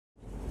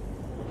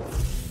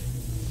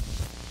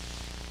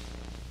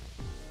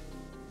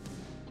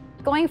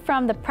Going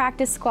from the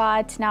practice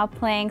squad to now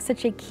playing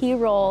such a key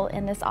role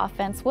in this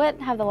offense, what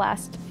have the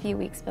last few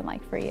weeks been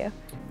like for you?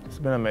 It's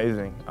been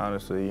amazing,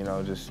 honestly,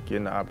 just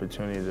getting the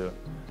opportunity to,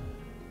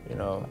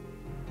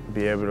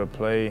 be able to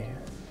play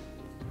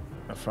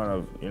in front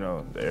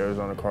of, the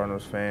Arizona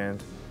Cardinals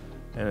fans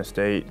in the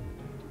state,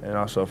 and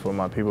also for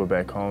my people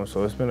back home.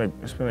 So it's been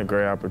a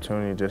great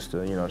opportunity just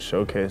to,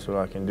 showcase what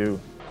I can do.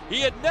 He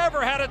had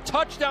never had a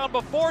touchdown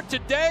before.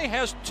 Today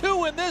has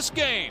 2 in this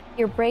game.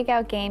 Your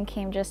breakout game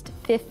came just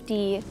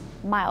 50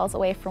 miles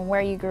away from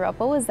where you grew up.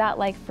 What was that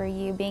like for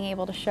you, being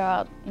able to show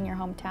out in your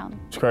hometown?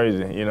 It's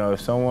crazy. If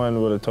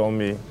someone would have told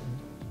me,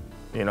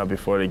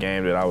 before the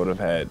game that I would have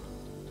had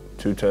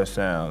 2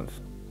 touchdowns,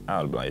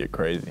 I would be like, you're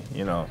crazy.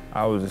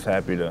 I was just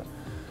happy to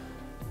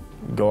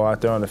go out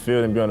there on the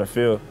field and be on the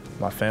field.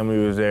 My family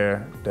was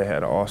there. They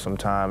had an awesome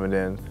time. And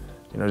then,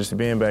 just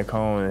being back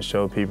home and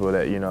show people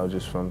that,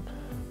 just from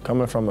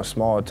coming from a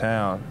small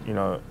town,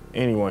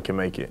 anyone can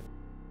make it.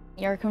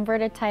 You're a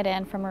converted tight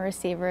end from a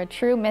receiver, a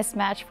true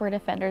mismatch for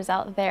defenders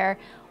out there.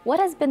 What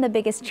has been the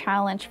biggest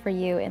challenge for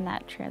you in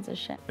that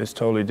transition? It's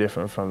totally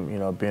different from,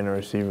 being a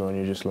receiver when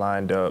you're just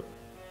lined up.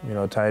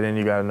 Tight end,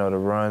 you got to know the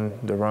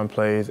run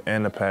plays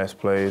and the pass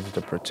plays,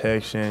 the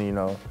protection,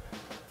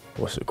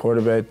 what's the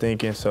quarterback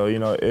thinking. So,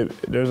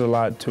 there's a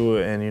lot to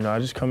it. And, I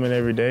just come in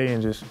every day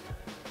and just,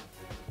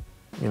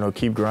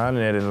 keep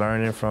grinding it and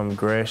learning from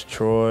Gresh,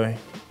 Troy,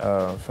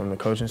 from the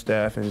coaching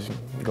staff, and just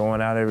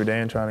going out every day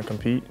and trying to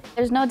compete.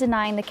 There's no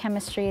denying the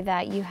chemistry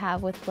that you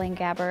have with Blaine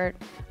Gabbert.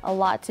 A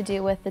lot to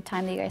do with the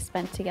time that you guys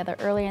spent together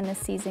earlier in the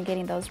season,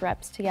 getting those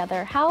reps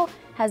together. How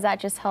has that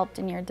just helped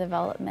in your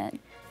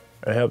development?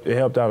 It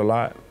helped out a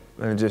lot.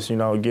 And just,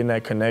 getting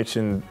that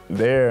connection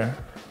there,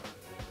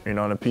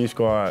 on the P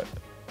squad,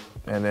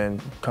 and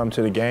then come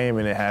to the game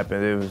and it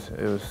happened.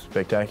 It was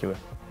spectacular.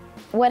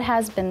 What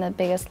has been the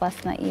biggest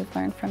lesson that you've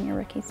learned from your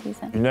rookie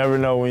season? You never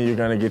know when you're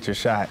gonna get your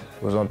shot.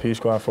 I was on P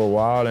squad for a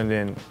while, and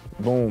then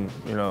boom,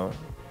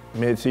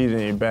 mid-season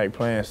you're back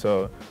playing.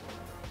 So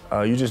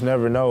you just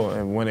never know,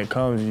 and when it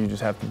comes, you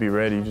just have to be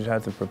ready. You just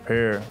have to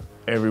prepare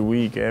every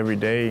week, every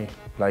day,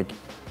 like,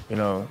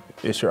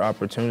 it's your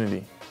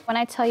opportunity. When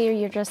I tell you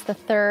you're just the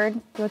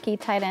 3rd rookie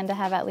tight end to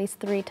have at least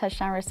 3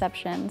 touchdown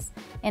receptions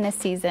in a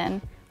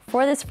season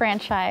for this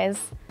franchise,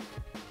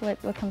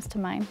 what comes to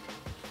mind?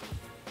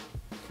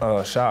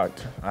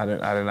 Shocked. I did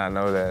not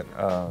know that.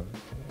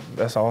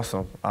 That's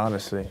awesome,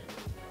 honestly.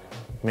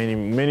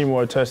 Many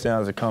more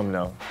touchdowns to come,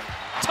 though.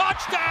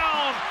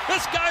 Touchdown!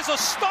 This guy's a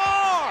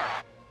star!